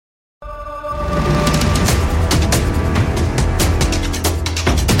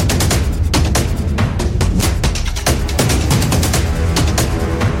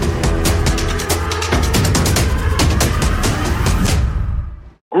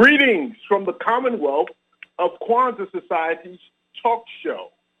Greetings from the Commonwealth of Kwanza Society's talk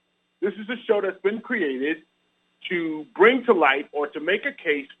show. This is a show that's been created to bring to light or to make a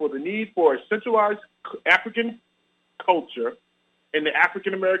case for the need for a centralized African culture in the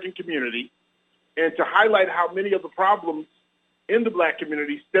African American community and to highlight how many of the problems in the black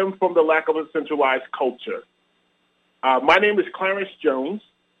community stem from the lack of a centralized culture. My name is Clarence Jones.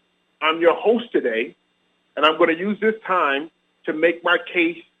 I'm your host today, and I'm going to use this time to make my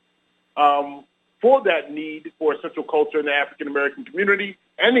case for that need for a central culture in the African American community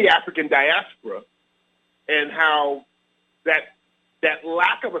and the African diaspora, and how that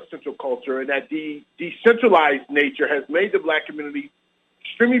lack of a central culture and that decentralized nature has made the black community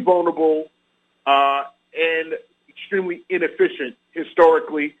extremely vulnerable and extremely inefficient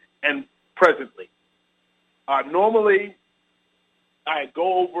historically and presently. Normally, I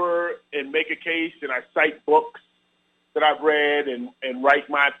go over and make a case and I cite books that I've read and write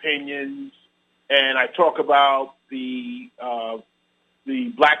my opinions, and I talk about the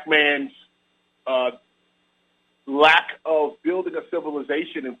black man's lack of building a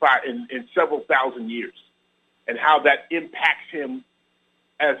civilization in several thousand years and how that impacts him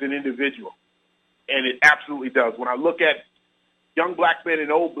as an individual. And it absolutely does. When I look at young black men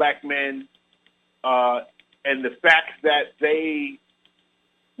and old black men and the fact that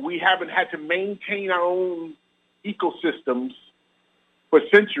we haven't had to maintain our own ecosystems for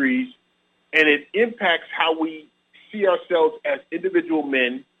centuries, and it impacts how we see ourselves as individual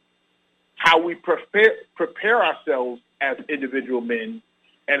men, how we prepare ourselves as individual men,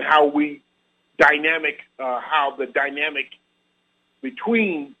 and how the dynamic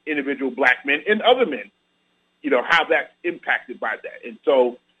between individual black men and other men, how that's impacted by that. And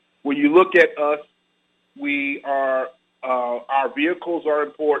so when you look at us, our vehicles are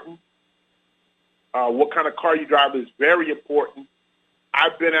important. What kind of car you drive is very important.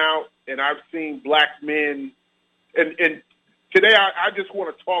 I've been out and I've seen black men, and today I just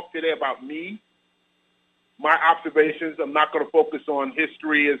want to talk today about me, my observations. I'm not going to focus on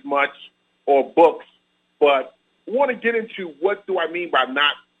history as much or books, but I want to get into what do I mean by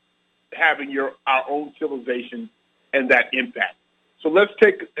not having our own civilization and that impact. So let's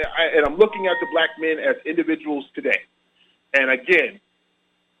and I'm looking at the black men as individuals today. And again,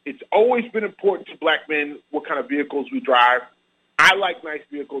 it's always been important to black men what kind of vehicles we drive. I like nice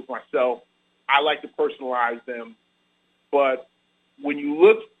vehicles myself. I like to personalize them. But when you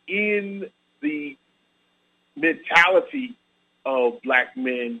look in the mentality of black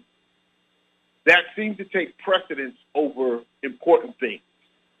men, that seems to take precedence over important things,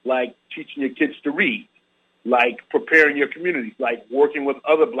 like teaching your kids to read, like preparing your communities, like working with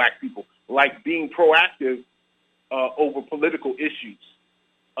other black people, like being proactive over political issues.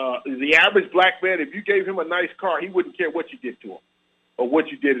 The average black man, if you gave him a nice car, he wouldn't care what you did to him or what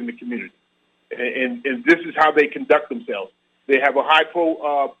you did in the community. And this is how they conduct themselves. They have a high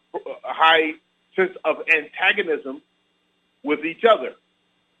sense of antagonism with each other.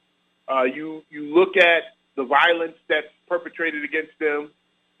 You look at the violence that's perpetrated against them,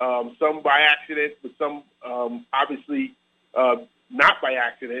 some by accident, but some obviously not by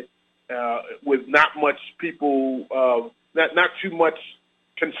accident, with not much people, not too much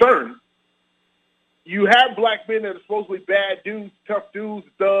concern. You have black men that are supposedly bad dudes, tough dudes,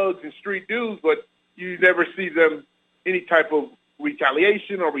 thugs, and street dudes, but you never see them any type of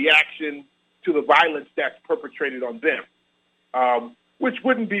retaliation or reaction to the violence that's perpetrated on them, which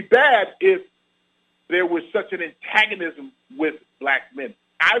wouldn't be bad if there was such an antagonism with black men.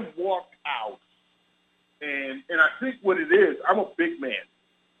 I've walked out, and I think what it is, I'm a big man.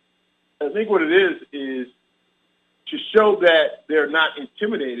 I think what it is to show that they're not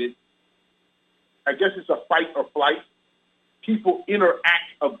intimidated. I guess it's a fight or flight. People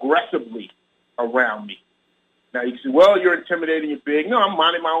interact aggressively around me. Now, you say, well, you're intimidating, you're big. No, I'm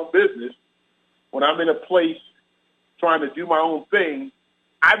minding my own business. When I'm in a place trying to do my own thing,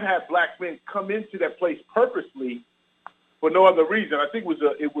 I've had black men come into that place purposely for no other reason. I think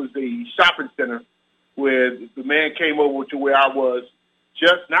it was a shopping center where the man came over to where I was,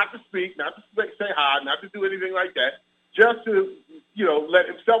 just not to speak, not to say hi, not to do anything like that, just to,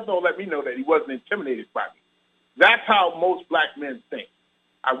 let me know that he wasn't intimidated by me. That's how most black men think.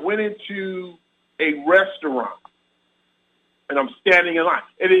 I went into a restaurant, and I'm standing in line.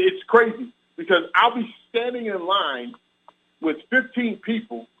 And it's crazy because I'll be standing in line with 15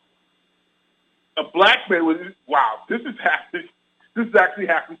 people. A black man was, wow, this has actually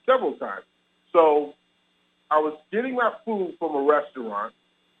happened several times. So I was getting my food from a restaurant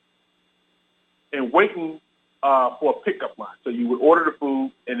and waiting for a pickup line. So you would order the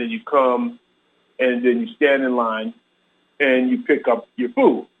food, and then you come, and then you stand in line, and you pick up your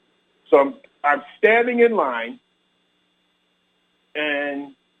food. So I'm standing in line,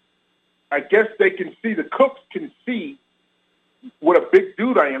 and I guess they can see, the cooks can see what a big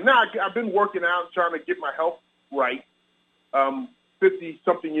dude I am. Now, I've been working out, trying to get my health right.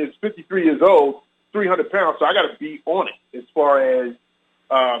 53 years old, 300 pounds, so I got to be on it as far as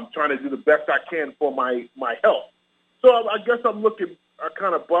trying to do the best I can for my health. So I guess I'm looking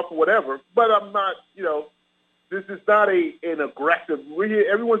kind of buff or whatever, but I'm not, this is not an aggressive,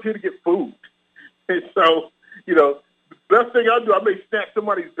 everyone's here to get food. And so, the best thing I'll do, I may snatch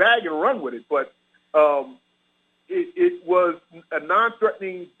somebody's bag and run with it, but it was a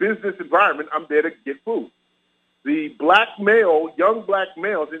non-threatening business environment. I'm there to get food. The young black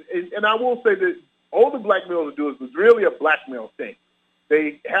males, and I will say that older black males do this, was really a black male thing.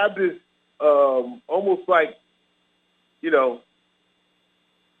 They have this almost like,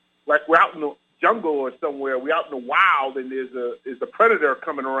 like we're out in the jungle or somewhere, we're out in the wild, and there's a predator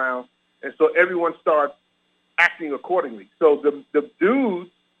coming around, and so everyone starts acting accordingly. So the dudes,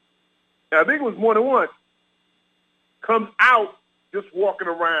 and I think it was more than one, comes out just walking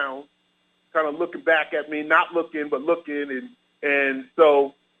around, kind of looking back at me, not looking, but looking. And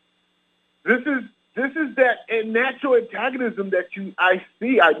so this is that natural antagonism that I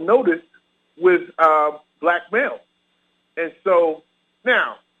noticed with black males. And so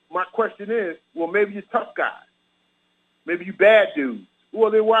now my question is, well, maybe you're tough guys. Maybe you bad dudes.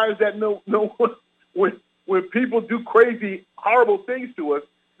 Well, then why is that no when people do crazy, horrible things to us,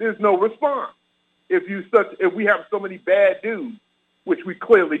 there's no response. If we have so many bad dudes, which we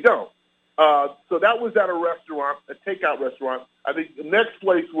clearly don't. So that was at a restaurant, a takeout restaurant. I think the next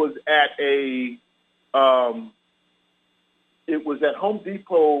place was at it was at Home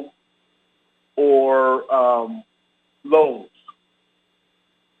Depot or Lowe's.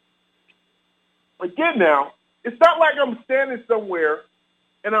 Again, now, it's not like I'm standing somewhere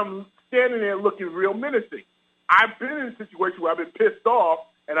and I'm standing there looking real menacing. I've been in a situation where I've been pissed off,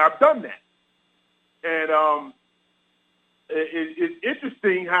 and I've done that. And it's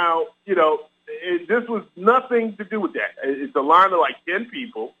interesting how, this was nothing to do with that. It's a line of like 10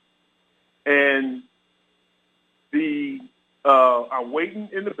 people, and I'm waiting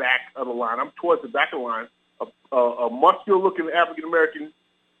in the back of the line. I'm towards the back of the line. A muscular-looking African-American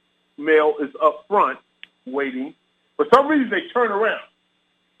male is up front waiting. For some reason, they turn around,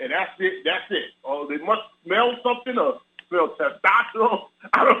 and that's it. Oh, they must smell something or smell testosterone.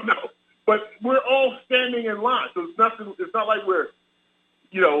 I don't know. But we're all standing in line, so it's not like we're,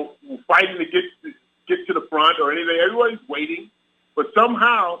 fighting to get to the front or anything. Everybody's waiting, but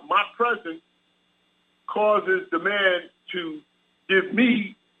somehow my presence causes the man to give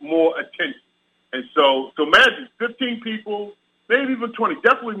me more attention. And so imagine 15 people, maybe even 20,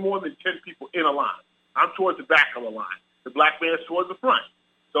 definitely more than 10 people in a line. I'm towards the back of the line. The black man's towards the front.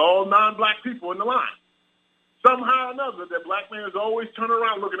 So all non-black people in the line. Somehow or another, that black man is always turning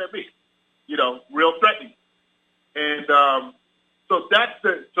around looking at me. Real threatening. And so that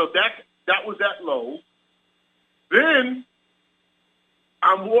was at Lowe's. Then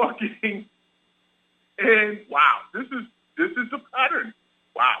I'm walking, and wow, this is the pattern.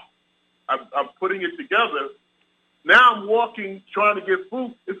 Wow, I'm putting it together. Now I'm walking, trying to get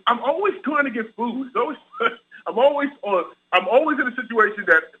food. I'm always trying to get food. I'm always in a situation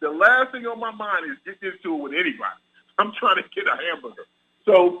that the last thing on my mind is getting into it with anybody. I'm trying to get a hamburger.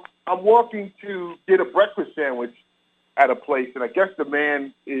 So I'm walking to get a breakfast sandwich at a place, and I guess the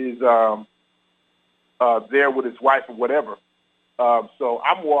man is there with his wife or whatever. So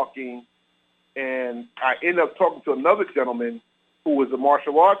I'm walking, and I end up talking to another gentleman who was a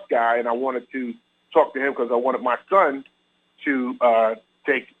martial arts guy, and I wanted to talk to him because I wanted my son to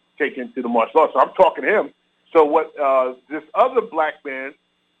take into the martial arts. So I'm talking to him. So what this other black man,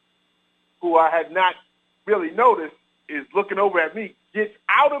 who I had not really noticed, is looking over at me, gets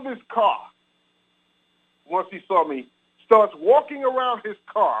out of his car once he saw me, starts walking around his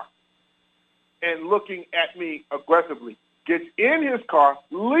car and looking at me aggressively, gets in his car,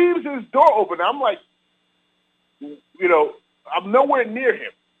 leaves his door open. I'm like, I'm nowhere near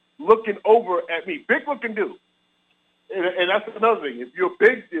him, looking over at me. Big-looking dude. And that's another thing. If you're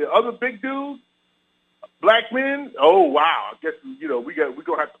other big dudes, black men, oh, wow, I guess, we're going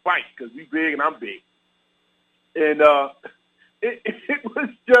to have to fight because we big and I'm big. And it was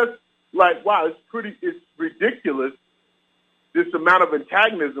just like, wow, it's ridiculous, this amount of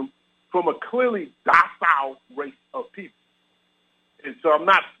antagonism from a clearly docile race of people. And so I'm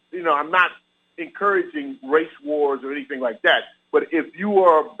not encouraging race wars or anything like that. But if you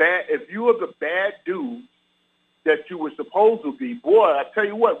are the bad dude that you were supposed to be, boy, I tell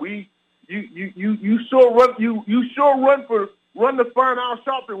you what, you sure run for run the fine aisle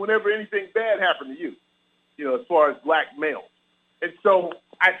shopping whenever anything bad happened to you, as far as black males. And so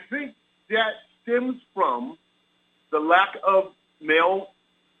I think that stems from the lack of male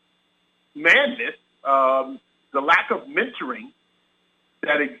madness, the lack of mentoring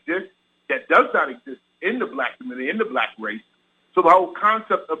that does not exist in the black community, in the black race. So the whole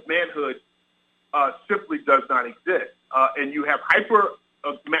concept of manhood simply does not exist. And you have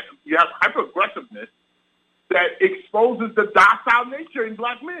hyper-aggressiveness that exposes the docile nature in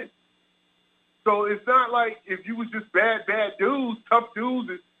black men. So it's not like if you was just bad dudes, tough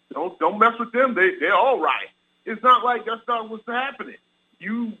dudes, don't mess with them. They're all right. It's not like that's not what's happening.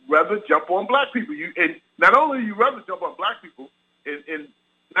 You rather jump on black people. And not only you rather jump on black people, and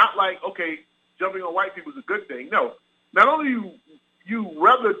not like, okay, jumping on white people is a good thing. No, not only you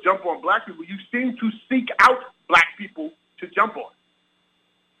rather jump on black people, you seem to seek out black people to jump on.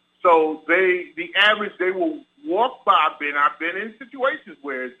 So they will walk by. I've been in situations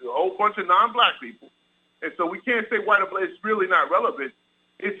where it's a whole bunch of non-black people, and so we can't say white or black. It's really not relevant.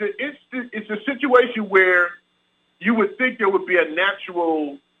 It's a situation where you would think there would be a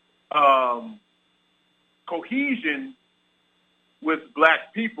natural cohesion with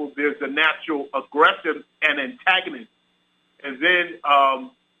black people. There's a natural aggression and antagonism. And then,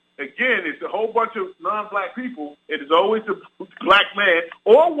 again, it's a whole bunch of non-black people. It is always a black man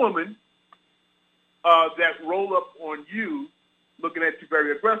or woman that roll up on you, looking at you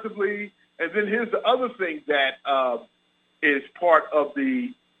very aggressively. And then here's the other thing that is part of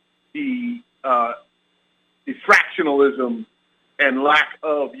the fractionalism and lack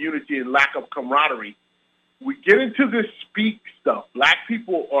of unity and lack of camaraderie. We get into this speak stuff. Black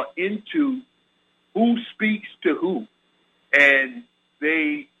people are into who speaks to who. And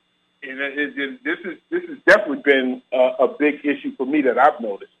this has definitely been a big issue for me that I've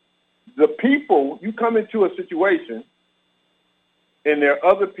noticed. The people, you come into a situation, and there are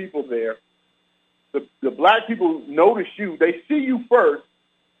other people there. The black people notice you. They see you first,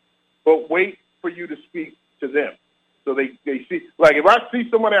 but wait for you to speak to them. So they see, like if I see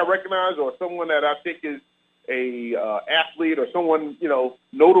someone I recognize or someone that I think is a athlete or someone,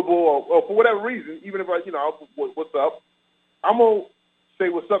 notable or for whatever reason, even if what's up, I'm going to say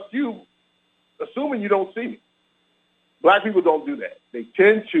what's up to you, assuming you don't see me. Black people don't do that. They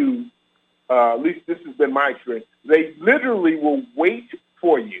tend to, at least this has been my experience, they literally will wait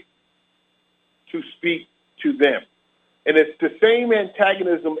for you to speak to them. And it's the same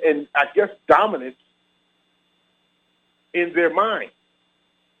antagonism and, I guess, dominance in their mind.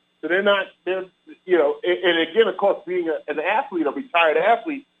 So and again, of course, being an athlete, a retired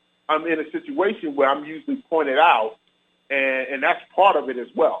athlete, I'm in a situation where I'm usually pointed out, and that's part of it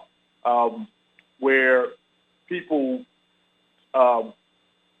as well, where people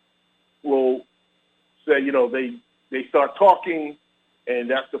will say, they start talking, and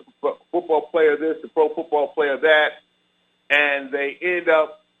that's the football player this, the pro football player that, and they end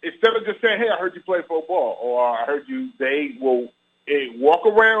up, instead of just saying, hey, I heard you play football, or I heard you, they will walk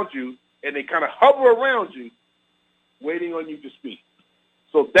around you, and they kind of hover around you, waiting on you to speak.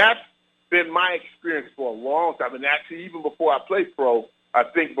 So that's been my experience for a long time. And actually, even before I played pro, I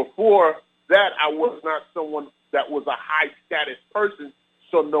think before that, I was not someone that was a high-status person,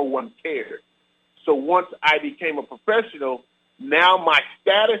 so no one cared. So once I became a professional, now my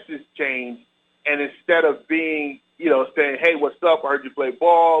status has changed, and instead of being, saying, hey, what's up, I heard you play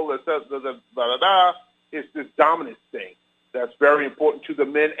ball, it's this dominance thing that's very important to the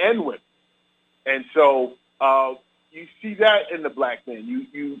men and women. And so you see that in the black men.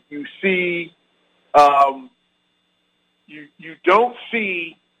 You see you don't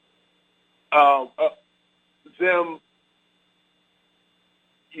see them.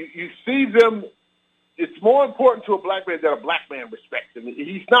 You see them. It's more important to a black man that a black man respects him.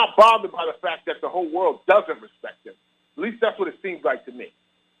 He's not bothered by the fact that the whole world doesn't respect him. At least that's what it seems like to me.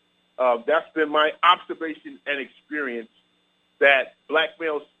 That's been my observation and experience, that black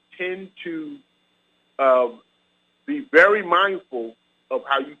males tend to be very mindful of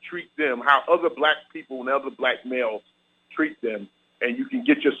how you treat them, how other black people and other black males treat them, and you can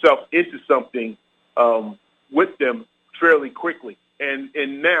get yourself into something with them fairly quickly. And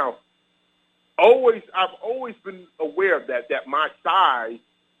now, I've always been aware of that my size,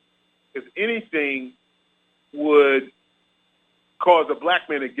 if anything, would cause a black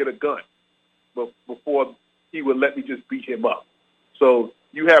man to get a gun before he would let me just beat him up. So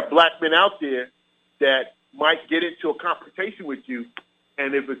you have black men out there that might get into a confrontation with you,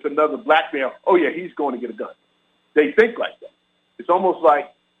 and if it's another black male, oh, yeah, he's going to get a gun. They think like that. It's almost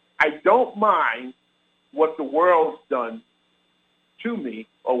like, I don't mind what the world's done to me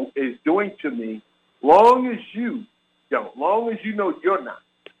or is doing to me, long as you don't. Long as you know you're not.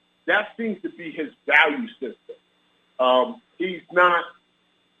 That seems to be his value system. He's not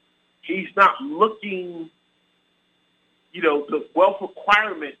looking, the wealth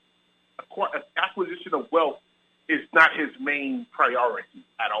requirement, acquisition of wealth is not his main priority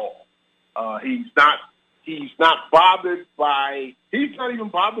at all. He's not even bothered by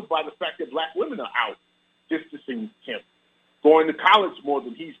the fact that black women are out distancing him, going to college more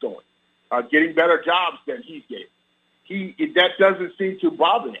than he's going, getting better jobs than he's getting. That doesn't seem to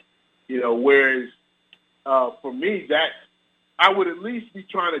bother him, whereas for me, that I would at least be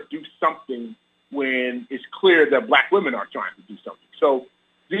trying to do something when it's clear that black women are trying to do something. So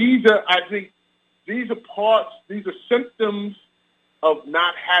these are symptoms of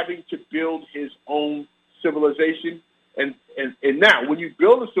not having to build his own civilization. And now, when you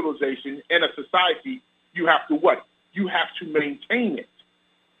build a civilization and a society, you have to what? You have to maintain it.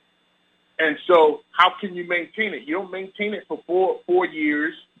 And so how can you maintain it? You don't maintain it for 4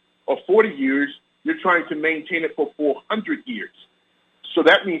 years or 40 years. You're trying to maintain it for 400 years. So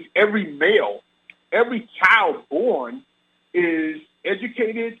that means every child born is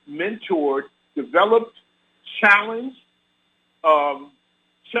educated, mentored, developed, challenged,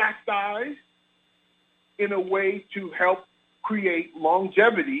 chastised in a way to help create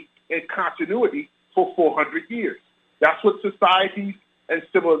longevity and continuity for 400 years. That's what societies and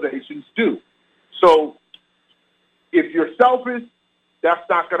civilizations do. So if you're selfish, that's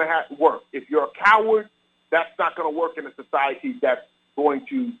not going to work. If you're a coward, that's not going to work in a society that's going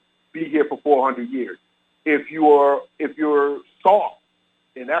to be here for 400 years. If you're soft,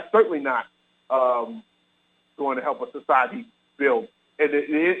 and that's certainly not going to help a society build.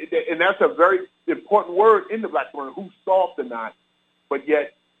 And that's a very important word in the black community, who's soft or not, but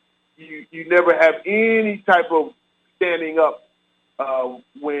yet you never have any type of standing up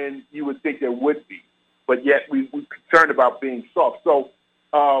when you would think there would be. But yet we're concerned about being soft. So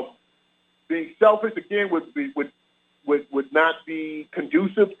being selfish, again, would not be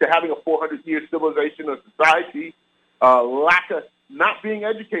conducive to having a 400-year civilization or society. Lack of not being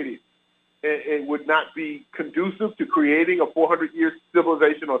educated, it would not be conducive to creating a 400-year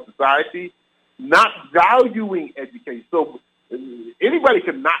civilization or society. Not valuing education. So anybody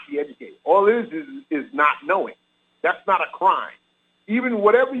can not be educated. All it is not knowing. That's not a crime. Even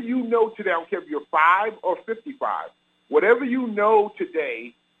whatever you know today, I don't care if you're 5 or 55, whatever you know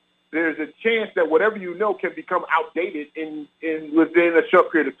today, there's a chance that whatever you know can become outdated within a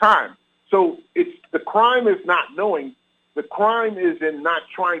short period of time. So the crime is not knowing. The crime is in not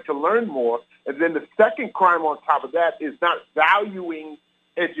trying to learn more. And then the second crime on top of that is not valuing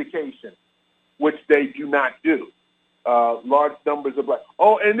education, which they do not do. Large numbers of black.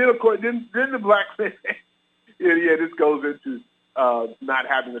 Oh, and then, of course, then the black man. This goes into not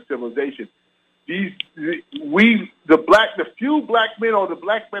having a civilization. The few black men or the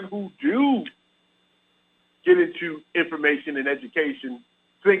black men who do get into information and education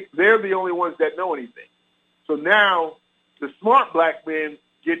think they're the only ones that know anything. So now the smart black men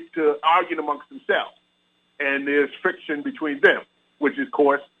get to argue amongst themselves, and there's friction between them, which is, of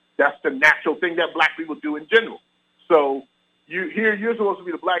course, that's the natural thing that black people do in general. So you're supposed to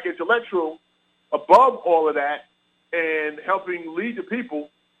be the black intellectual above all of that and helping lead the people,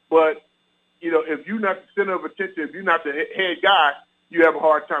 but if you're not the center of attention, if you're not the head guy, you have a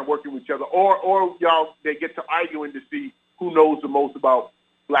hard time working with each other. Or they get to arguing to see who knows the most about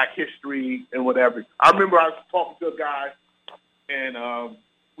black history and whatever. I remember I was talking to a guy, and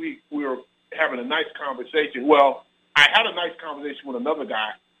we were having a nice conversation. Well, I had a nice conversation with another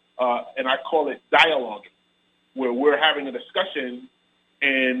guy, and I call it dialoguing, where we're having a discussion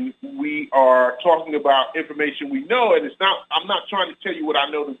and we are talking about information we know. And I'm not trying to tell you what I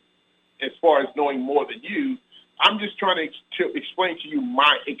know as far as knowing more than you. I'm just trying to explain to you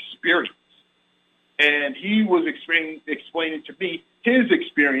my experience. And he was explaining to me his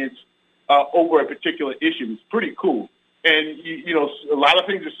experience over a particular issue. It's pretty cool. And, a lot of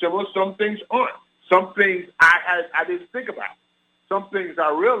things are similar. Some things aren't. Some things I didn't think about. Some things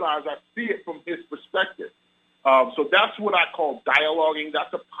I realize I see it from his perspective. So that's what I call dialoguing.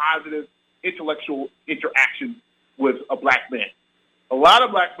 That's a positive intellectual interaction with a black man. A lot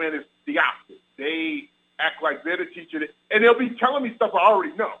of black men is the opposite. They act like they're the teacher, and they'll be telling me stuff I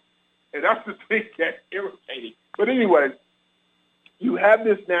already know. And that's the thing that's irritating. But anyway, you have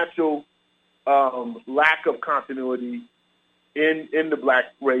this natural lack of continuity in the black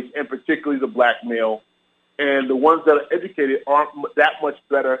race, and particularly the black male. And the ones that are educated aren't that much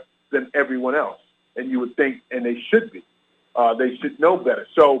better than everyone else. And you would think, and they should be. They should know better.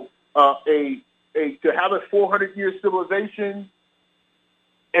 So to have a 400-year civilization,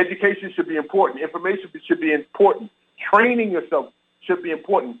 education should be important. Information should be important. Training yourself should be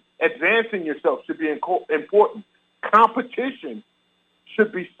important. Advancing yourself should be important. Competition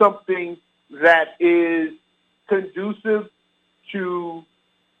should be something that is conducive to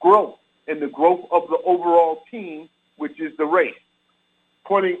growth and the growth of the overall team, which is the race.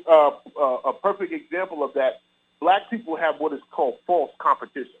 Pointing a perfect example of that, black people have what is called false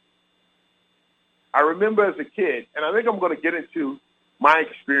competition. I remember as a kid, and I think I'm going to get into my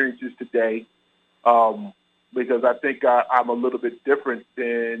experiences today because I think I'm a little bit different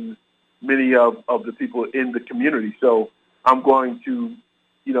than many of the people in the community. So I'm going to,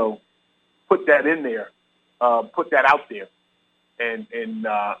 put that in there, put that out there, and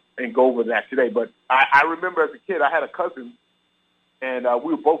go over that today. But I remember as a kid, I had a cousin, and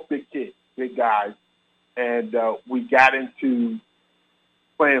we were both big kids, big guys, and we got into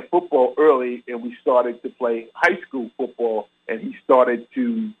playing football early, and we started to play high school football, and he started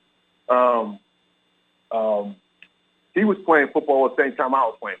to he was playing football at the same time I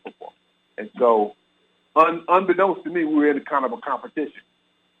was playing football. And so unbeknownst to me, we were in kind of a competition,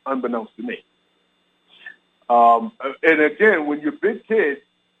 unbeknownst to me. And again, when you're big kids,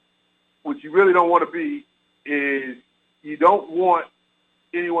 what you really don't want to be is you don't want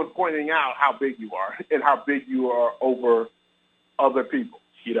anyone pointing out how big you are and how big you are over other people.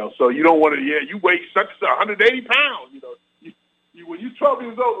 So you don't want to, you weigh such 180 pounds. When you're 12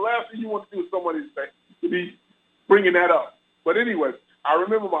 years old, the last thing you want to do is somebody to be bringing that up. But anyway, I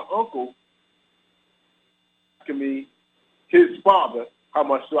remember my uncle asking me, his father, how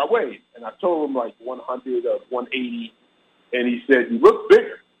much do I weigh? And I told him like 100 or 180. And he said, you look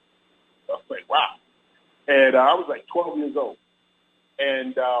bigger. I was like, wow. And I was like 12 years old.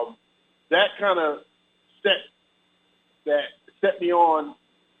 And that kind of set me on,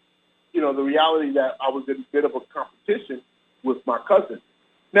 the reality that I was in a bit of a competition with my cousin.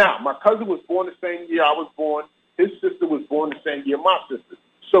 Now, my cousin was born the same year I was born. His sister was born the same year my sister.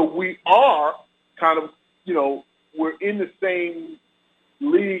 So we are kind of, we're in the same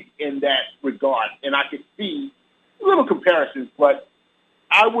league in that regard. And I could see little comparisons, but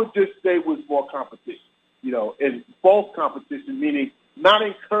I would just say it was more competition, and false competition, meaning not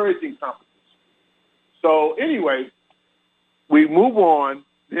encouraging competition. So anyway, we move on.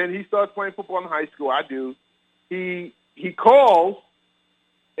 Then he starts playing football in high school. I do. He calls,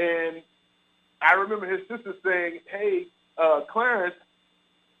 and I remember his sister saying, hey, Clarence,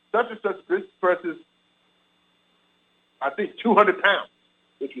 such and such presses, I think, 200 pounds,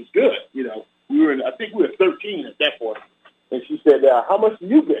 which was good. I think we were 13 at that point. And she said, how much do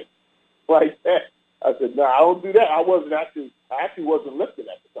you bench? Like that. I said, no, I don't do that. I actually wasn't lifting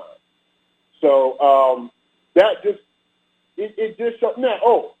at the time. So that just, it just showed.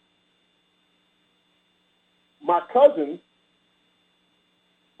 Now, my cousin,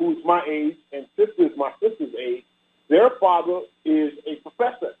 who's my age, and sister is my sister's age, their father is a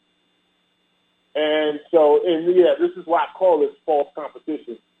professor. And so, this is why I call this false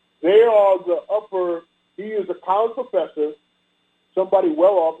competition. They are he is a college professor, somebody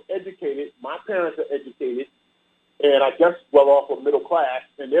well-off, educated. My parents are educated, and I guess well-off or middle class,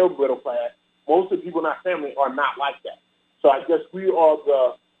 and they're middle class. Most of the people in our family are not like that. So I guess we are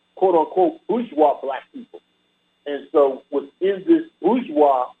the quote-unquote bourgeois black people. And so within this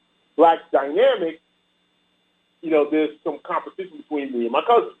bourgeois black dynamic, there's some competition between me and my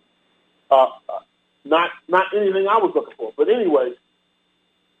cousin. Not anything I was looking for. But anyway,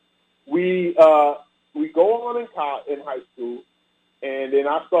 we go on in high school, and then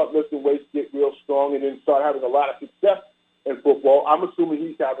I start lifting weights, get real strong, and then start having a lot of success in football. I'm assuming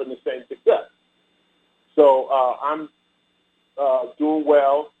he's having the same success. So I'm doing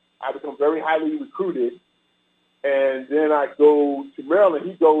well. I become very highly recruited, and then I go to Maryland.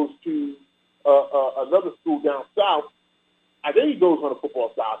 He goes to another school down south. I think he goes on a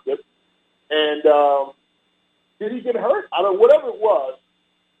football scholarship. And did he get hurt? I don't know. Whatever it was,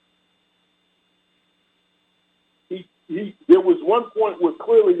 there was one point where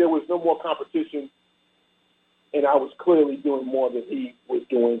clearly there was no more competition, and I was clearly doing more than he was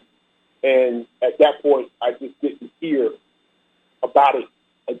doing. And at that point, I just didn't hear about it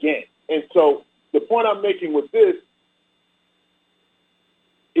again. And so the point I'm making with this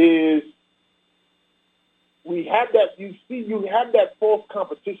is we have that. You have that false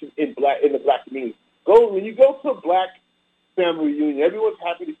competition in the black community. When you go to a black family reunion, everyone's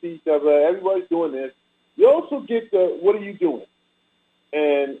happy to see each other. Everybody's doing this. You also get the what are you doing,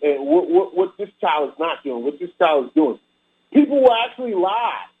 and what this child is not doing, what this child is doing. People will actually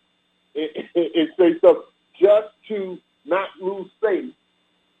lie and say stuff just to not lose face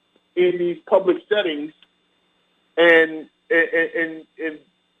in these public settings, and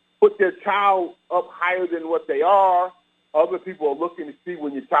put their child up higher than what they are. Other people are looking to see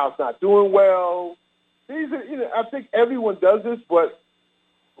when your child's not doing well. These are, I think everyone does this, but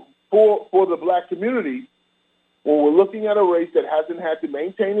for the black community, when we're looking at a race that hasn't had to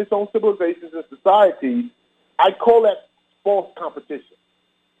maintain its own civilizations and societies, I call that false competition,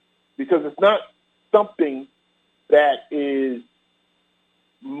 because it's not something that is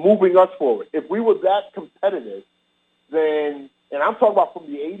moving us forward. If we were that competitive, then, and I'm talking about from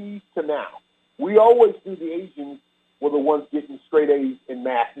the 80s to now, we always knew the Asians were the ones getting straight A's in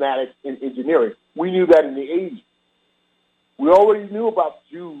mathematics and engineering. We knew that in the 80s. We already knew about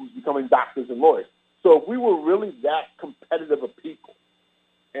Jews becoming doctors and lawyers. So if we were really that competitive a people,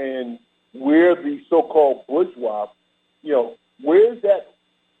 and we're the so-called bourgeois, where's that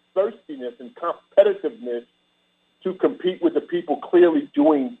thirstiness and competitiveness to compete with the people clearly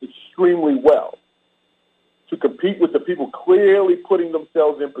doing extremely well, to compete with the people clearly putting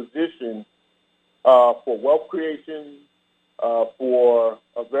themselves in position for wealth creation, for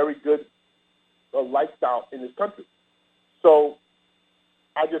a very good lifestyle in this country? So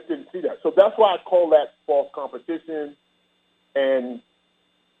I just didn't see that. So that's why I call that false competition, and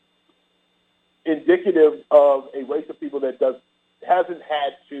indicative of a race of people that hasn't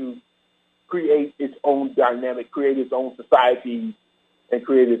had to create its own dynamic, create its own society, and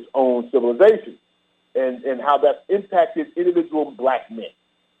create its own civilization, and how that's impacted individual black men.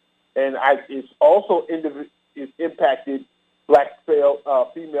 And it's also impacted black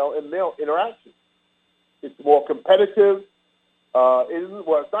female and male interactions. It's more competitive.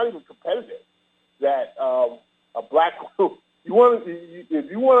 It's not even competitive. That a black if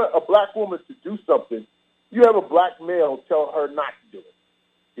you want a black woman to do something, you have a black male tell her not to do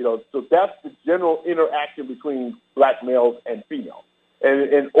it. So that's the general interaction between black males and females.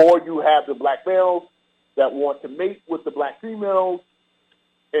 Or you have the black males that want to mate with the black females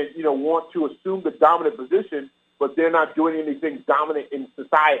and, want to assume the dominant position, but they're not doing anything dominant in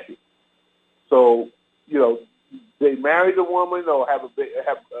society. So, they marry the woman or have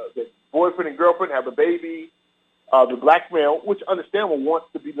the boyfriend and girlfriend, have a baby. The black male, which understandable, wants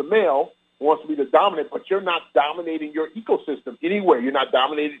to be the male, wants to be the dominant, but you're not dominating your ecosystem anywhere. You're not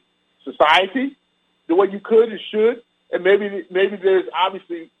dominating society the way you could and should. And maybe there's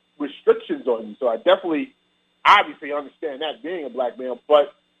obviously restrictions on you. So I definitely, obviously understand that being a black male,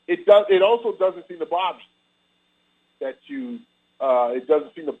 but it also doesn't seem to bother that it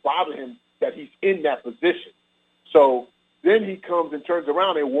doesn't seem to bother him that he's in that position. So then he comes and turns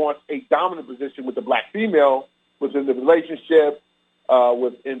around and wants a dominant position with the black female within the relationship,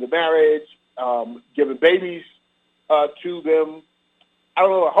 within the marriage, giving babies to them. I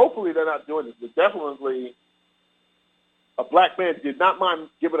don't know. Hopefully they're not doing this, but definitely a black man did not mind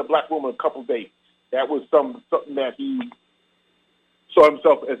giving a black woman a couple days. That was something that he saw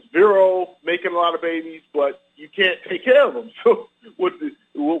himself as virile, making a lot of babies, but you can't take care of them. So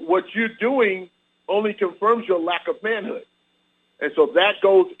what you're doing only confirms your lack of manhood. And so that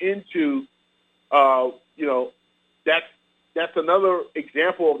goes into, that's another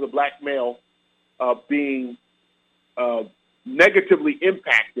example of the black male being negatively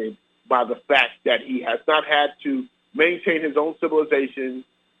impacted by the fact that he has not had to maintain his own civilization.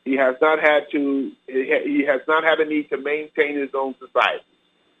 He has not had a need to maintain his own society.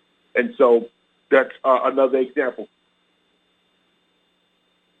 And so that's another example.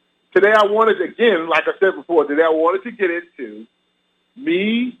 Today I wanted, again, like I said before, to get into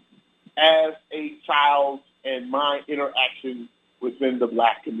me as a child and my interaction within the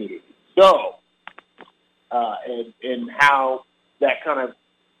black community. So, and how that kind of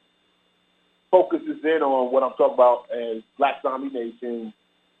focuses in on what I'm talking about as Black Zombie Nation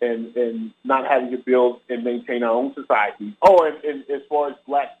and not having to build and maintain our own society. Oh, and as far as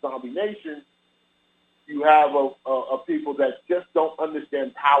Black Zombie Nation, you have a people that just don't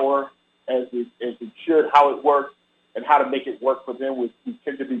understand power as it should, how it works, and how to make it work for them. We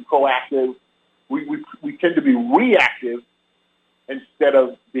tend to be proactive. We tend to be reactive instead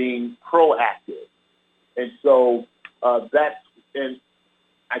of being proactive. And so and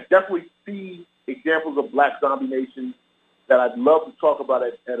I definitely see examples of Black Zombie Nation that I'd love to talk about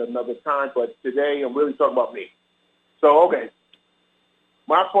at another time, but today I'm really talking about me. So, okay,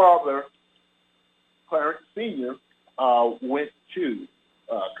 my father, Clarence Sr., went to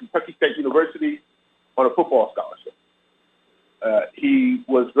Kentucky State University on a football scholarship. He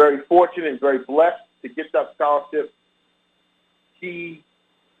was very fortunate and very blessed to get that scholarship. He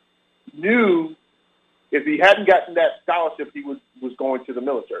knew if he hadn't gotten that scholarship, he was going to the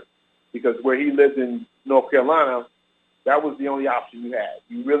military, because where he lived in North Carolina, that was the only option you had.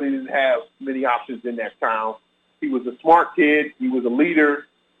 You really didn't have many options in that town. He was a smart kid. He was a leader.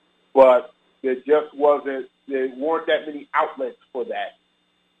 but there weren't that many outlets for that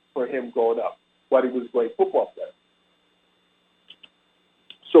for him growing up. But he was a great football player.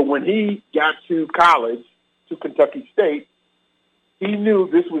 So when he got to college, to Kentucky State, he knew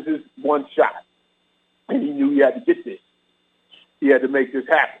this was his one shot. And he knew he had to get this. He had to make this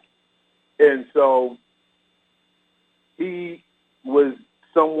happen. And so he was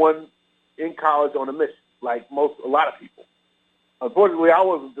someone in college on a mission, like a lot of people. Unfortunately, I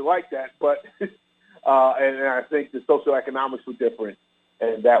wasn't like that, but and I think the socioeconomics were different,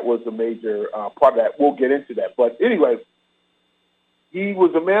 and that was a major part of that. We'll get into that. But anyway, he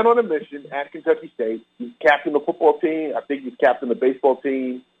was a man on a mission at Kentucky State. He was captain of the football team. I think he was captain of the baseball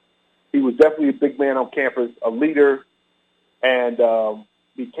team. He was definitely a big man on campus, a leader, and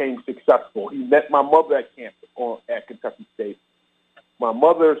became successful. He met my mother at camp at Kentucky State. My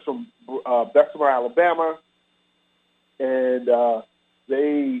mother is from Bessemer, Alabama, and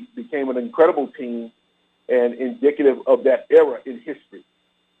they became an incredible team and indicative of that era in history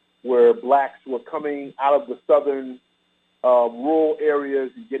where blacks were coming out of the southern rural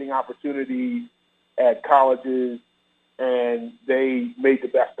areas and getting opportunities at colleges, and they made the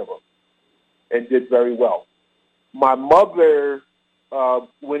best of them and did very well. My mother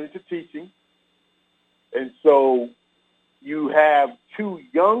went into teaching, and so you have two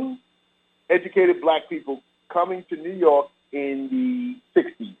young, educated black people coming to New York in the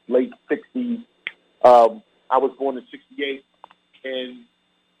 60s, late 60s. I was born in 68, and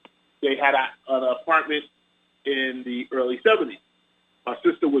they had an apartment in the early 70s. My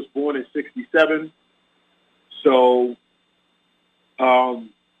sister was born in 67, so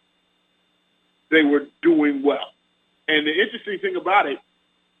they were doing well. And the interesting thing about it,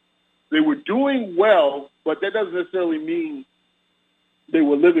 they were doing well, but that doesn't necessarily mean they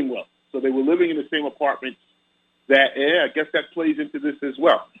were living well. So they were living in the same apartments. I guess that plays into this as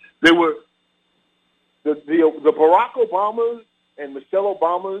well. They were the Barack Obamas and Michelle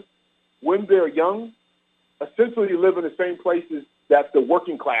Obamas, when they're young, essentially live in the same places that the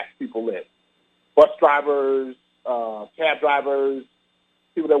working class people live. Bus drivers, cab drivers,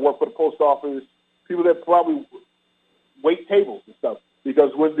 people that work for the post office, people that probably wait tables and stuff.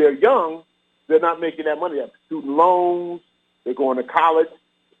 Because when they're young, they're not making that money. They have student loans, they're going to college.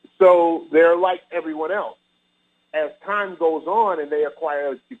 So they're like everyone else. As time goes on and they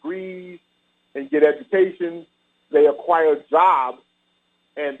acquire degrees and get education, they acquire jobs,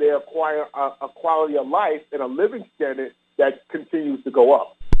 and they acquire a quality of life and a living standard that continues to go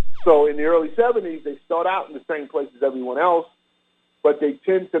up. So in the early 70s, they start out in the same place as everyone else, but they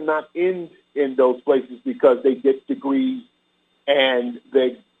tend to not end in those places because they get degrees and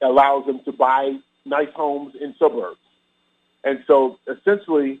they allows them to buy nice homes in suburbs. And so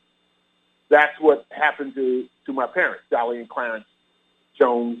essentially, that's what happened to my parents, Sally and Clarence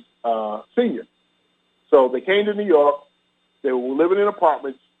Jones Sr. So they came to New York. They were living in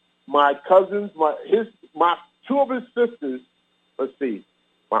apartments. My cousins, two of his sisters, let's see,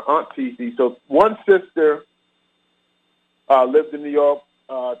 my Aunt Titi. So one sister lived in New York.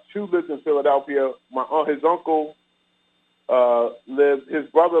 Two lived in Philadelphia. His uncle his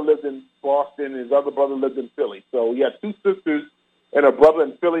brother lived in Boston. His other brother lived in Philly. So he had two sisters and a brother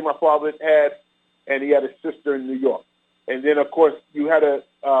in Philly my father had, and he had a sister in New York. And then, of course, you had in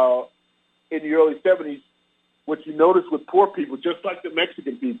the early 70s, what you notice with poor people, just like the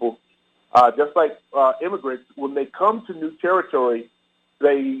Mexican people, just like immigrants, when they come to new territory,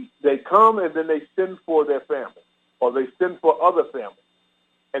 they come and then they send for their family, or they send for other families.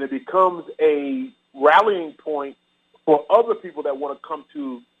 And it becomes a rallying point for other people that want to come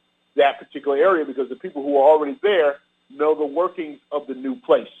to that particular area because the people who are already there know the workings of the new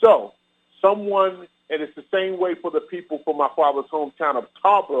place. So and it's the same way for the people from my father's hometown of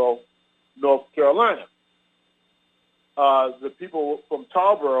Tarboro, North Carolina. The people from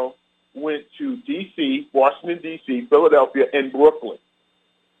Tarboro went to D.C., Washington, D.C., Philadelphia, and Brooklyn.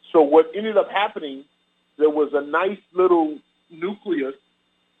 So what ended up happening, there was a nice little nucleus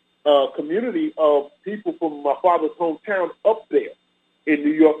community of people from my father's hometown up there in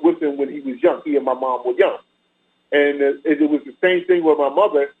New York with him when he was young. He and my mom were young. And it was the same thing with my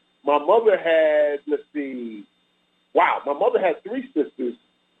mother. My mother had, my mother had three sisters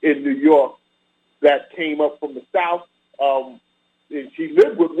in New York that came up from the South. And she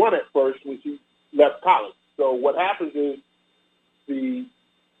lived with one at first when she left college. So what happens is the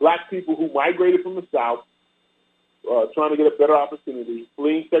black people who migrated from the South, trying to get a better opportunity,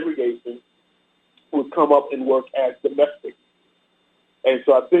 fleeing segregation, would come up and work as domestics. And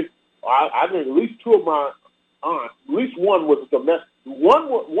so I think at least two of my aunts, at least one was a domestic.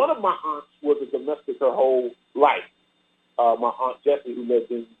 One of my aunts was a domestic her whole life. My Aunt Jessie, who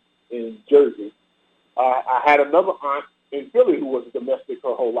lived in in Jersey. I had another aunt in Philly who was a domestic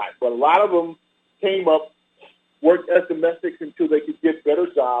her whole life, but a lot of them came up, worked as domestics until they could get better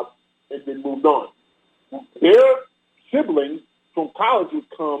jobs, and then moved on. Their siblings from college would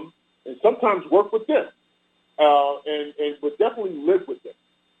come and sometimes work with them, and would definitely live with them.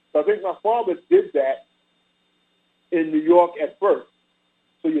 So I think my father did that in New York at first.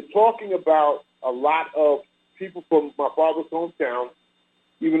 So you're talking about a lot of people from my father's hometown,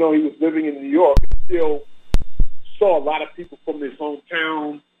 even though he was living in New York, he still saw a lot of people from his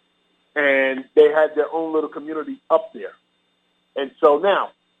hometown, and they had their own little community up there. And so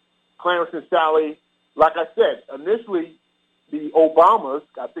now, Clarence and Sally, like I said, initially the Obamas,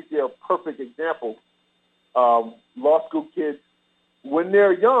 I think they're a perfect example, law school kids, when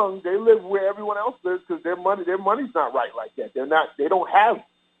they're young, they live where everyone else lives because their money's not right like that. They don't have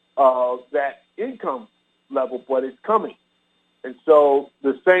that income level, but it's coming. And so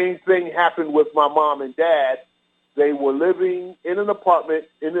the same thing happened with my mom and dad. They were living in an apartment.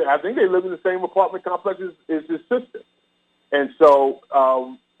 I think they lived in the same apartment complex as his sister. And so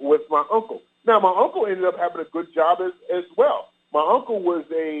with my uncle. Now, my uncle ended up having a good job as well. My uncle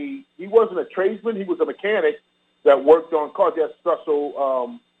he wasn't a tradesman. He was a mechanic that worked on cars. He had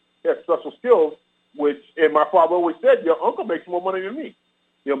special skills, and my father always said, your uncle makes more money than me.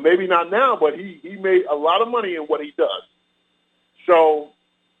 Maybe not now, but he made a lot of money in what he does. So,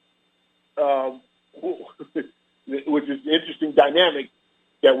 which is an interesting dynamic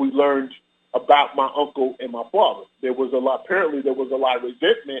that we learned about my uncle and my father. Apparently there was a lot of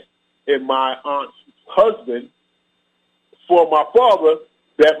resentment in my aunt's husband for my father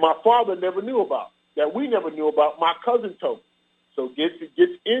that my father never knew about, that we never knew about. My cousin told me. So it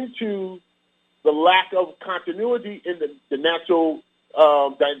gets into the lack of continuity in the natural,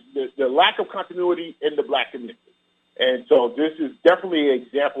 the lack of continuity in the black community. And so this is definitely an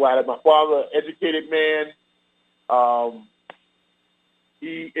example out of my father, educated man,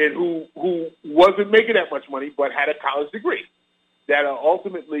 who wasn't making that much money but had a college degree that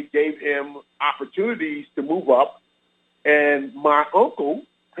ultimately gave him opportunities to move up. And my uncle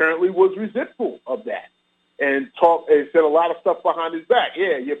apparently was resentful of that and said a lot of stuff behind his back.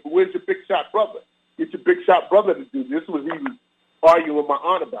 Yeah, but where's your big shot brother? Get your big shot brother to do this. Was he was arguing with my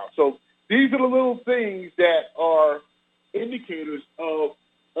aunt about. So these are the little things that are indicators of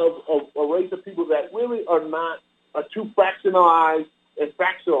a race of people that really are too fractionalized and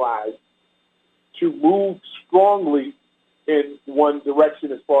factionalized to move strongly in one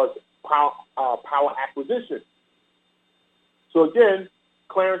direction as far as power acquisition. So again,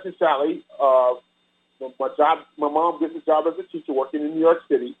 Clarence and Sally, my mom gets a job as a teacher working in New York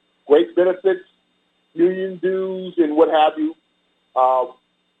City. Great benefits, union dues, and what have you.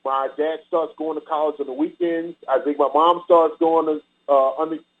 My dad starts going to college on the weekends. I think my mom starts going to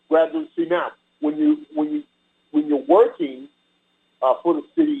undergraduate. See, now, when you're working for the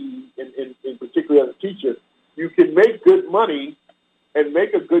city, in particular as a teacher, you can make good money and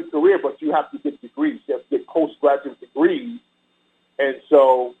make a good career, but you have to get degrees. You have to get postgraduate degrees. And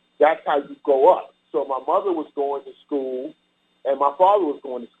so that's how you go up. So my mother was going to school, and my father was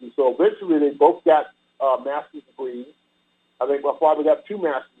going to school. So eventually they both got master's degrees. I think my father got 2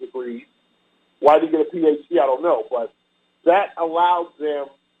 master's degrees. Why did he get a PhD? I don't know. But that allowed them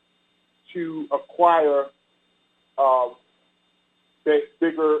to acquire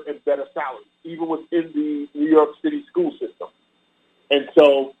bigger and better salaries, even within the New York City school system. And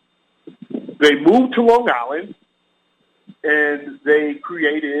so they moved to Long Island, and they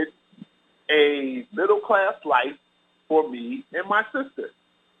created a middle-class life for me and my sister,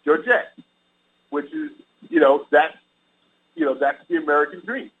 Georgette, which is, that's the American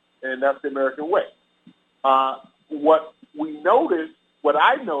dream, and that's the American way. What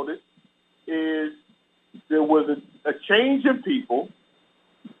I noticed is there was a change in people.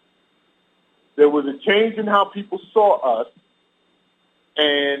 There was a change in how people saw us,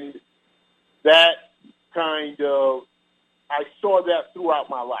 and that I saw that throughout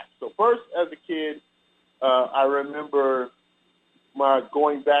my life. So first, as a kid, I remember my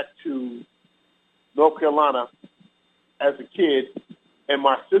going back to North Carolina as a kid, and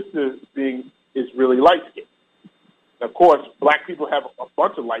my sister is really light-skinned. Of course, black people have a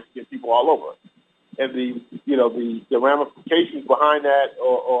bunch of light-skinned people all over, and the ramifications behind that,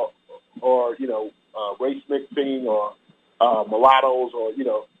 or race mixing, or mulattoes, or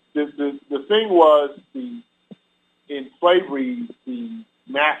the thing was in slavery, the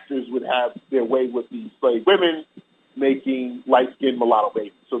masters would have their way with the slave women, making light-skinned mulatto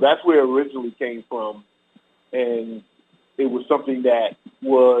babies. So that's where it originally came from, and it was something that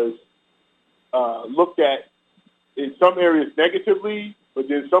was looked at in some areas negatively, but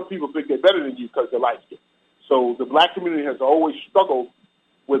then some people think they're better than you because they're light skinned. So the black community has always struggled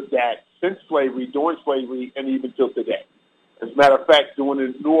with that since slavery, during slavery, and even till today. As a matter of fact,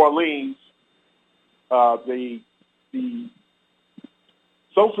 in New Orleans, the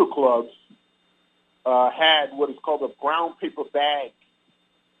social clubs had what is called a brown paper bag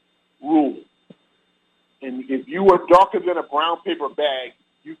rule. And if you were darker than a brown paper bag,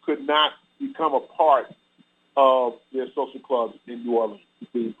 you could not become a part of their social clubs in New Orleans,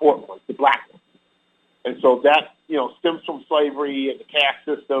 the important ones, the black ones. And so that, stems from slavery and the caste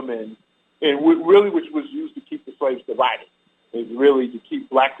system and really which was used to keep the slaves divided. Is really to keep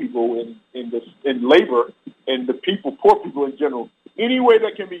black people in labor and the people, poor people in general. Any way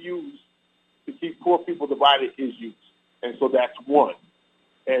that can be used to keep poor people divided is used. And so that's one.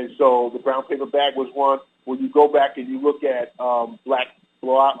 And so the brown paper bag was one. When you go back and you look at a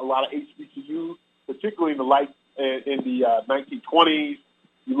lot of HBCUs, particularly in the 1920s,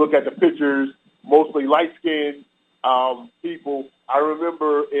 you look at the pictures, mostly light-skinned people. I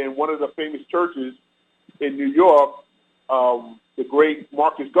remember in one of the famous churches in New York, the great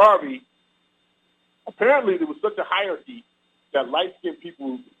Marcus Garvey, apparently there was such a hierarchy that light-skinned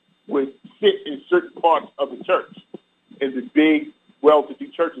people would sit in certain parts of the church, in the big, well-to-do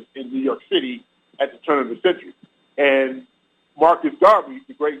churches in New York City at the turn of the century. And Marcus Garvey,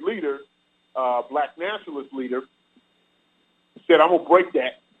 the great leader, black nationalist leader, said, I'm going to break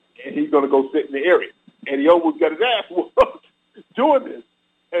that, and he's going to go sit in the area. And he almost got his ass whooped doing this.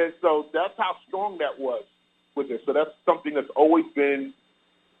 And so that's how strong that was with it. So that's something that's always been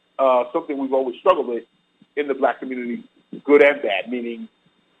something we've always struggled with in the black community, good and bad, meaning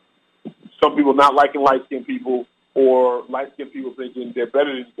some people not liking light-skinned people or light-skinned people thinking they're better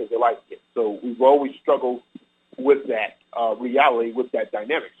than you because they're light-skinned. So we've always struggled with that reality, with that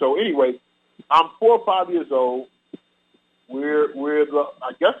dynamic. So anyway, I'm 4 or 5 years old. We're the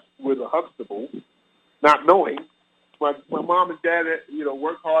Huxtable, not knowing. My mom and dad,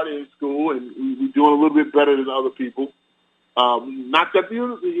 work hard in school, and we're doing a little bit better than other people. Not that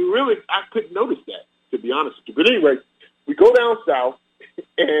you really, I couldn't notice that, to be honest with you. But anyway, we go down south,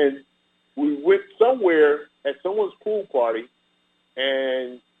 and we went somewhere at someone's pool party,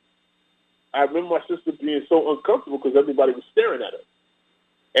 and I remember my sister being so uncomfortable because everybody was staring at her.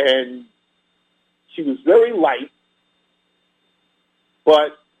 And she was very light,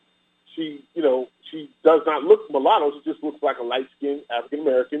 but she does not look mulatto. She just looks like a light-skinned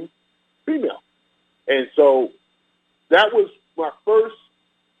African-American female. And so that was my first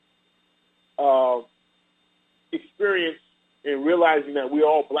experience in realizing that we're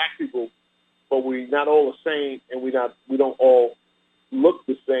all black people, but we're not all the same, and we don't all look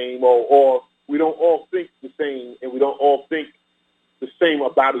the same, or we don't all think the same, and we don't all think the same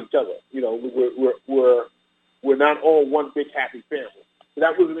about each other. We're not all one big happy family. So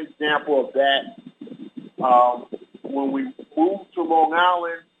that was an example of that. When we moved to Long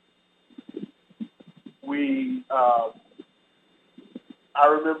Island, I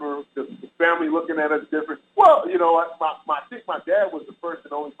remember the family looking at us different. Well, I think my dad was the first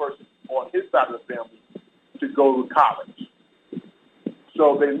and only person on his side of the family to go to college.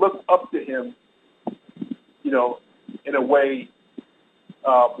 So they looked up to him, in a way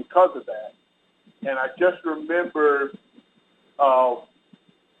because of that. And I just remember,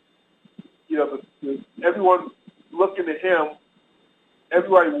 everyone looking at him,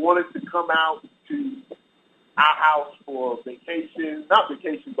 everybody wanted to come out to our house for vacation, not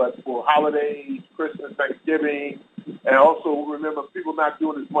vacation, but for holidays, Christmas, Thanksgiving, and also remember people not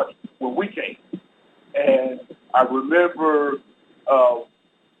doing as much when we came. And I remember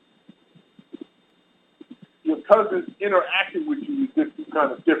your cousins interacting with you is just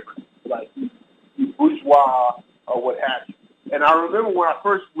kind of different, like you bourgeois or what have you. And I remember when I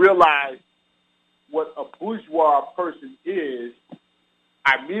first realized what a bourgeois person is,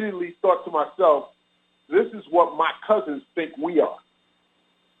 I immediately thought to myself, this is what my cousins think we are.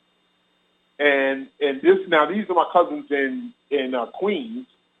 And these are my cousins in Queens,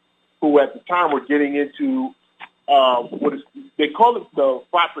 who at the time were getting into they call it the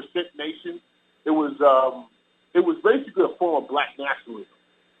 5% Nation. It was basically a form of black nationalism.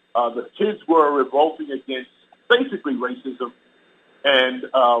 The kids were revolting against basically racism, and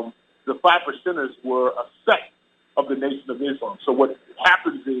the 5%ers were a sect of the Nation of Islam. So what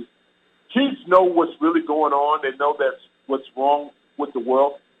happens is kids know what's really going on. They know that's what's wrong with the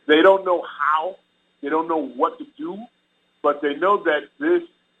world. They don't know how. They don't know what to do, but they know that this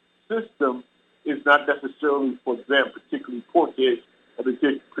system is not necessarily for them, particularly poor kids or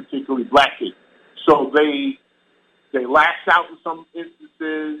particularly black kids. So they lash out in some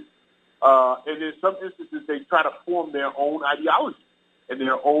instances, and in some instances they try to form their own ideology. and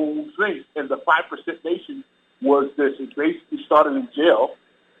their own thing. And the 5% Nation was this. It basically started in jail,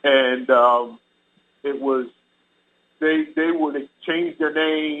 and it was they would change their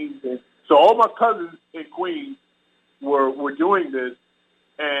names, and so all my cousins in Queens were doing this,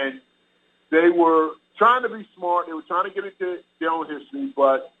 and they were trying to be smart. They were trying to get into their own history,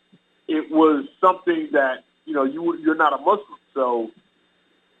 but it was something that you're not a Muslim, so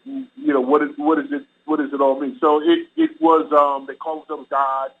what does it all mean? So it was they call themselves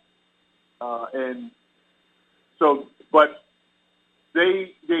God, and so but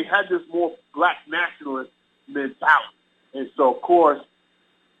they had this more black nationalist mentality, and so of course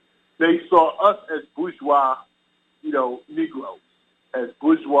they saw us as bourgeois, Negroes, as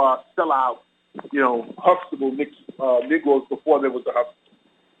bourgeois sellout, Huxtable Negroes before there was a Huxtable.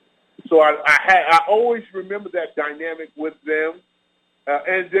 So I always remember that dynamic with them,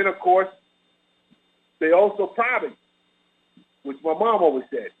 and then of course they also proud of you, which my mom always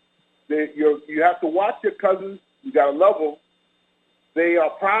said. You have to watch your cousins. You got to love them. They are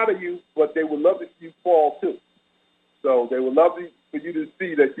proud of you, but they would love to see you fall too. So they would love for you to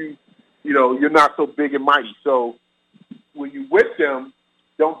see that you're not so big and mighty. So when you're with them,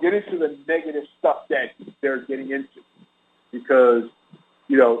 don't get into the negative stuff that they're getting into, because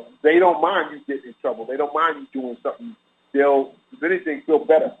they don't mind you getting in trouble. They don't mind you doing something. They'll, if anything, feel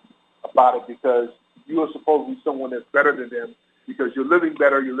better about it, because you are supposed to be someone that's better than them, because you're living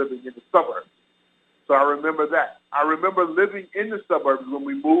better. You're living in the suburbs. So I remember that. I remember living in the suburbs when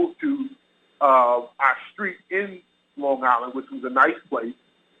we moved to our street in Long Island, which was a nice place.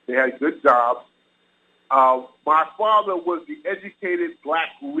 They had good jobs. My father was the educated black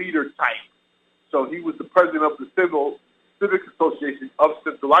leader type. So he was the president of the Civic Association of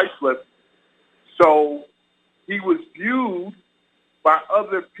Central Islip. So he was viewed by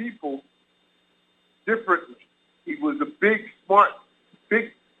other people differently. He was a big, smart,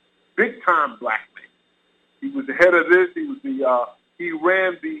 big time black man. He was the head of this. He was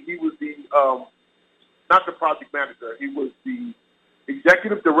not the project manager. He was the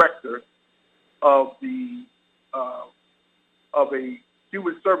executive director of a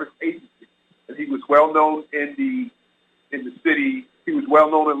human service agency, and he was well known in the city. He was well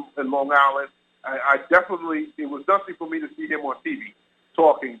known in Long Island. I definitely, it was nothing for me to see him on TV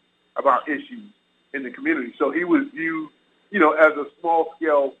talking about issues in the community. So he was viewed, as a small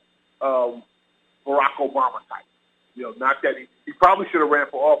scale Barack Obama type. Not that he probably should have ran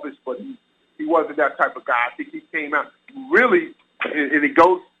for office, but he wasn't that type of guy. I think he came out really, and it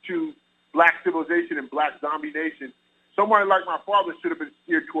goes to black civilization and black domination. Somebody like my father should have been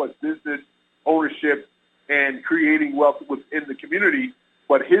steered towards business ownership and creating wealth within the community,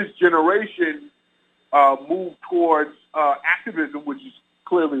 but his generation moved towards activism, which is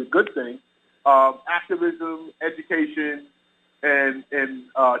clearly a good thing. Activism, education, and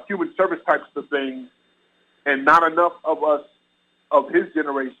human service types of things, and not enough of us, of his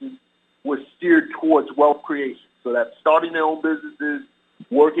generation, was steered towards wealth creation. So that's starting their own businesses,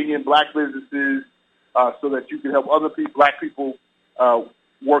 working in black businesses, so that you can help other people, black people,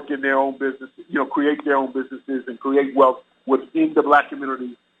 work in their own businesses, create their own businesses and create wealth within the black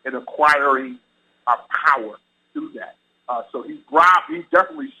community and acquiring power through that. So he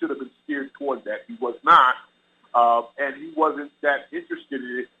definitely should have been steered towards that. He was not, and he wasn't that interested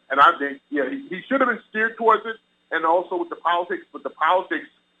in it. And I think, he should have been steered towards it, and also with the politics, but the politics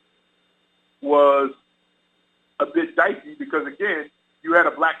was a bit dicey because, again, you had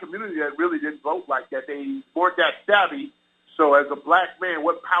a black community that really didn't vote like that. They weren't that savvy. So as a black man,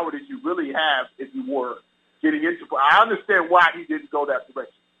 what power did you really have if you were getting into it? I understand why he didn't go that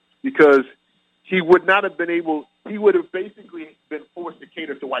direction, because he would not have been able, he would have basically been forced to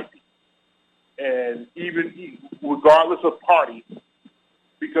cater to white people. And even regardless of party,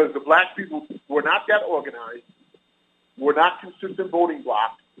 because the black people were not that organized, were not consistent voting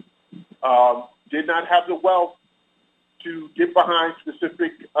blocks, did not have the wealth to get behind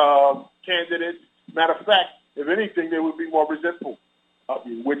specific candidates. Matter of fact, if anything, they would be more resentful of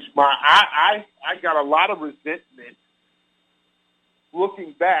you, which I got a lot of resentment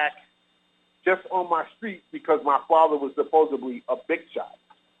looking back just on my street because my father was supposedly a big shot.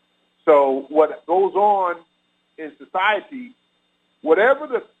 So what goes on in society, whatever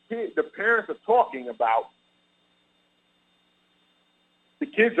the parents are talking about, the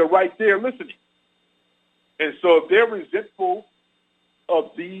kids are right there listening. And so if they're resentful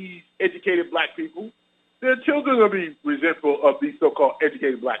of these educated black people, their children are going to be resentful of these so-called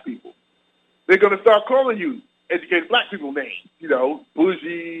educated black people. They're going to start calling you educated black people names,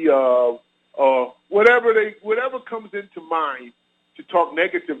 bougie, whatever comes into mind to talk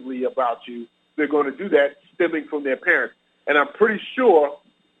negatively about you, they're going to do that stemming from their parents. And I'm pretty sure,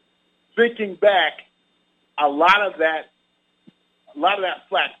 thinking back, a lot of that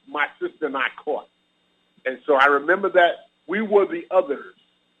flack my sister and I caught. And so I remember that we were the others.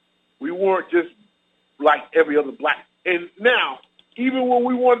 We weren't just like every other black. And now, even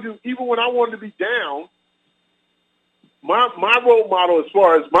when I wanted to be down, my role model as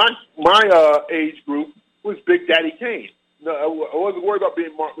far as my age group was Big Daddy Kane. No, I wasn't worried about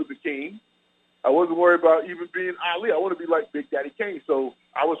being Martin Luther King. I wasn't worried about even being Ali. I want to be like Big Daddy Kane. So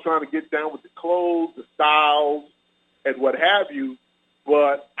I was trying to get down with the clothes, the styles, and what have you.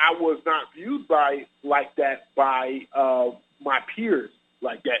 But I was not viewed like that by my peers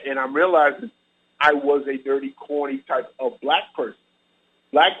like that. And I'm realizing I was a dirty, corny type of black person,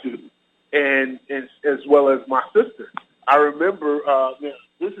 black dude, and as well as my sister. I remember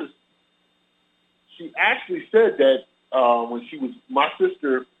she actually said that when she was my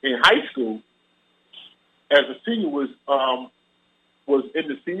sister in high school, as a senior, was in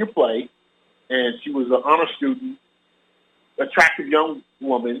the senior play, and she was an honor student, attractive young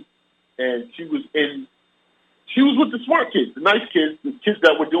woman, and she was with the smart kids, the nice kids, the kids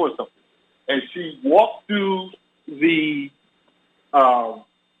that were doing something. And she walked through to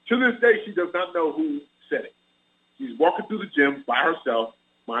this day, she does not know who said it. She's walking through the gym by herself,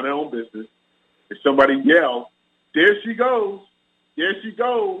 mind her own business, and somebody yelled, "There she goes,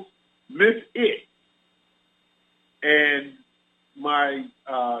 Miss It." And my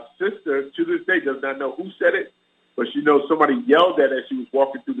sister, to this day, does not know who said it, but she knows somebody yelled at her as she was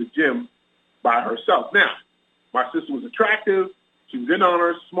walking through the gym by herself. Now, my sister was attractive. She was in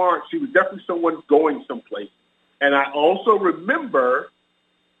honors, smart. She was definitely someone going someplace. And I also remember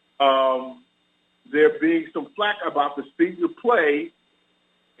there being some flack about the senior play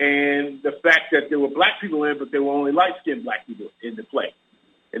and the fact that there were black people in, but there were only light-skinned black people in the play.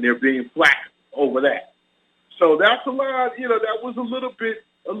 And they're being flack over that. So that's a lot, that was a little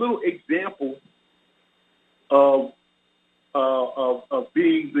example of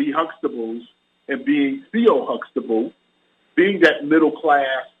being the Huxtables and being Theo Huxtable, being that middle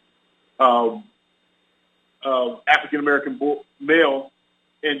class African-American male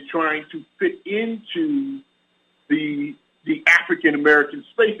and trying to fit into the African-American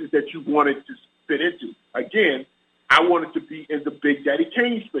spaces that you wanted to fit into. Again, I wanted to be in the Big Daddy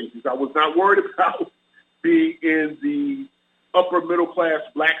Kane spaces. I was not worried about being in the upper middle class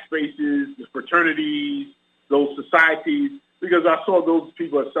black spaces, the fraternities, those societies, because I saw those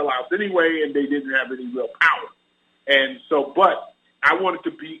people as sellouts anyway, and they didn't have any real power. And so, but I wanted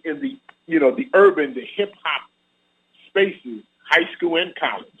to be in the urban, the hip hop spaces, high school and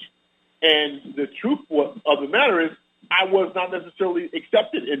college. And the truth of the matter is, I was not necessarily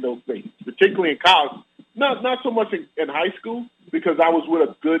accepted in those spaces, particularly in college. Not so much in high school, because I was with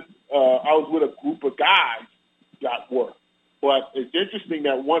a group of guys that were. But it's interesting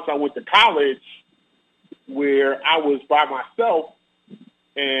that once I went to college, where I was by myself,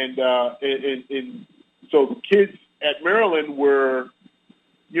 and so the kids at Maryland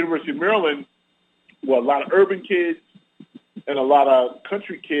University of Maryland, were a lot of urban kids and a lot of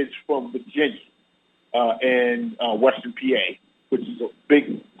country kids from Virginia and Western PA, which is a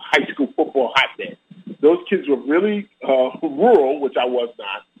big high school football hotbed. Those kids were really rural, which I was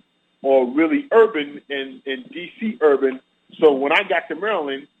not, or really urban and D.C. urban. So when I got to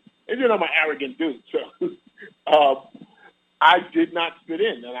Maryland, and then I'm an arrogant dude, so I did not fit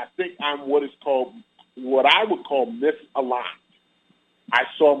in. And I think I'm what I would call misaligned. I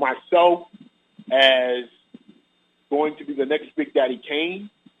saw myself as going to be the next Big Daddy Kane,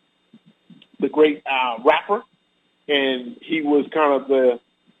 the great rapper, and he was kind of the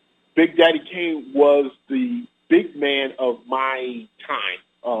Big Daddy Kane was the big man of my time,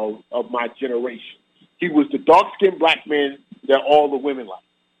 of my generation. He was the dark-skinned black man that all the women liked.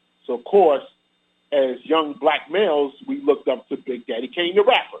 So, of course, as young black males, we looked up to Big Daddy Kane, the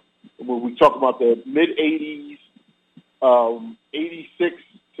rapper. When we talk about the mid-'80s, 86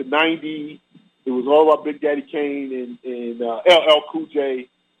 to 90, it was all about Big Daddy Kane and LL Cool J.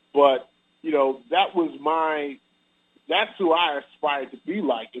 But, that's who I aspired to be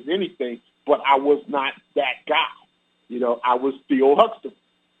like, if anything, but I was not that guy. I was Theo Huxtable.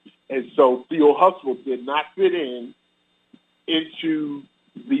 And so Theo Huxtable did not fit into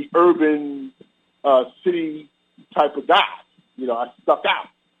the urban city type of guy. I stuck out.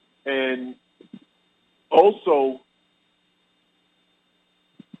 And also,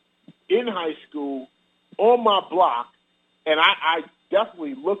 in high school, on my block, and I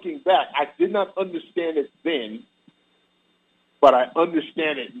definitely, looking back, I did not understand it then, but I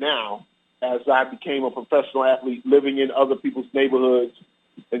understand it now as I became a professional athlete living in other people's neighborhoods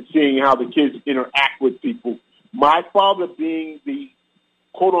and seeing how the kids interact with people. my father being the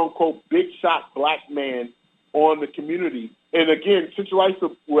quote-unquote big shot black man on the community. And again, Central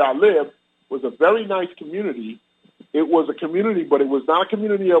Islip, where I live, was a very nice community. It was a community, but it was not a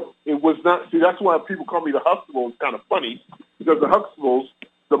community of, it was not, see, that's why people call me the Huxtable. It's kind of funny, because the Huxtables,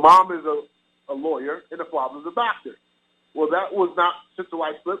 the mom is a lawyer and the father's a doctor. Well, that was not Central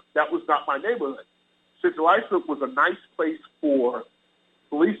Islip. That was not my neighborhood. Central Islip was a nice place for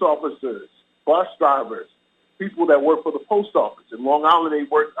police officers, bus drivers, people that work for the post office. In Long Island,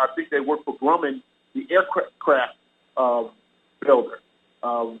 I think they worked for Grumman, the aircraft builder,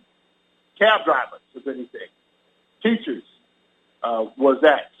 cab drivers, if anything, teachers was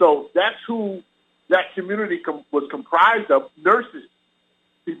that. So that's who that community was comprised of. Nurses,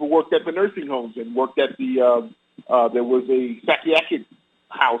 people worked at the nursing homes and worked at the, there was a psychiatric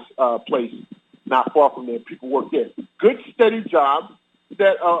house place not far from there. People worked there. Good, steady jobs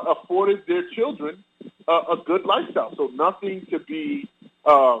that afforded their children a good lifestyle. So nothing to be,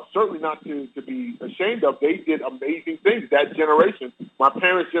 certainly not to be ashamed of. They did amazing things. That generation, my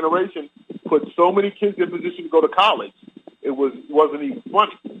parents' generation, put so many kids in position to go to college. It wasn't even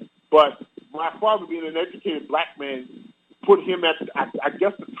funny. But my father, being an educated black man, put him at, I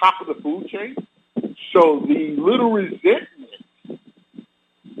guess, the top of the food chain. So the little resentment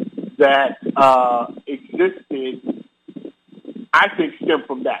that existed, I think, stemmed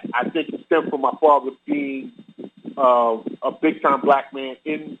from that. I think it stemmed from my father being a big-time black man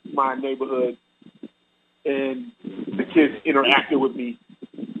in my neighborhood, and the kids interacted with me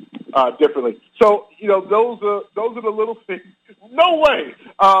differently. So, those are the little things. No way.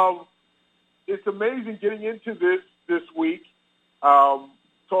 It's amazing getting into this week,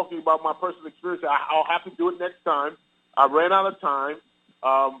 talking about my personal experience. I'll have to do it next time. I ran out of time.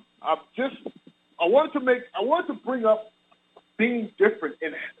 I wanted to bring up being different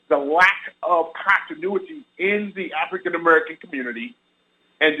and the lack of continuity in the African American community,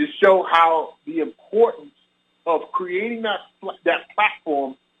 and to show how the importance of creating that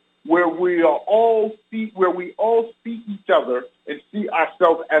platform where we all see each other and see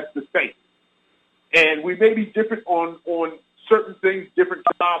ourselves as the same. And we may be different on certain things, different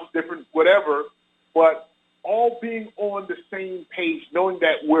jobs, different whatever, but all being on the same page, knowing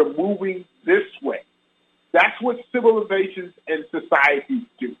that we're moving this way. That's what civilizations and societies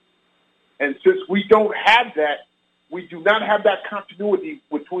do. And since we don't have that, we do not have that continuity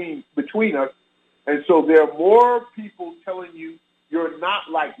between us. And so there are more people telling you you're not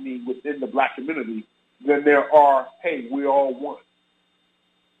like me within the black community than there are, hey, we're all one.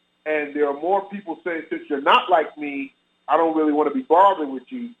 And there are more people saying, since you're not like me, I don't really want to be bothering with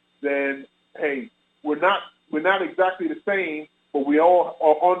you, than, hey, we're not exactly the same, but we all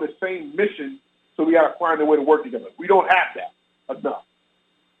are on the same mission, so we got to find a way to work together. We don't have that enough.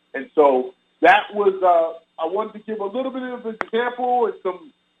 And so that was, I wanted to give a little bit of an example and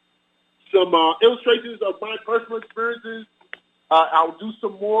some illustrations of my personal experiences. I'll do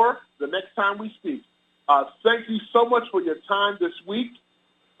some more the next time we speak. Thank you so much for your time this week.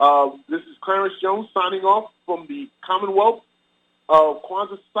 This is Clarence Jones signing off from the Commonwealth of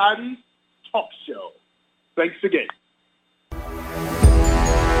Kwanza Society's talk show. Thanks again.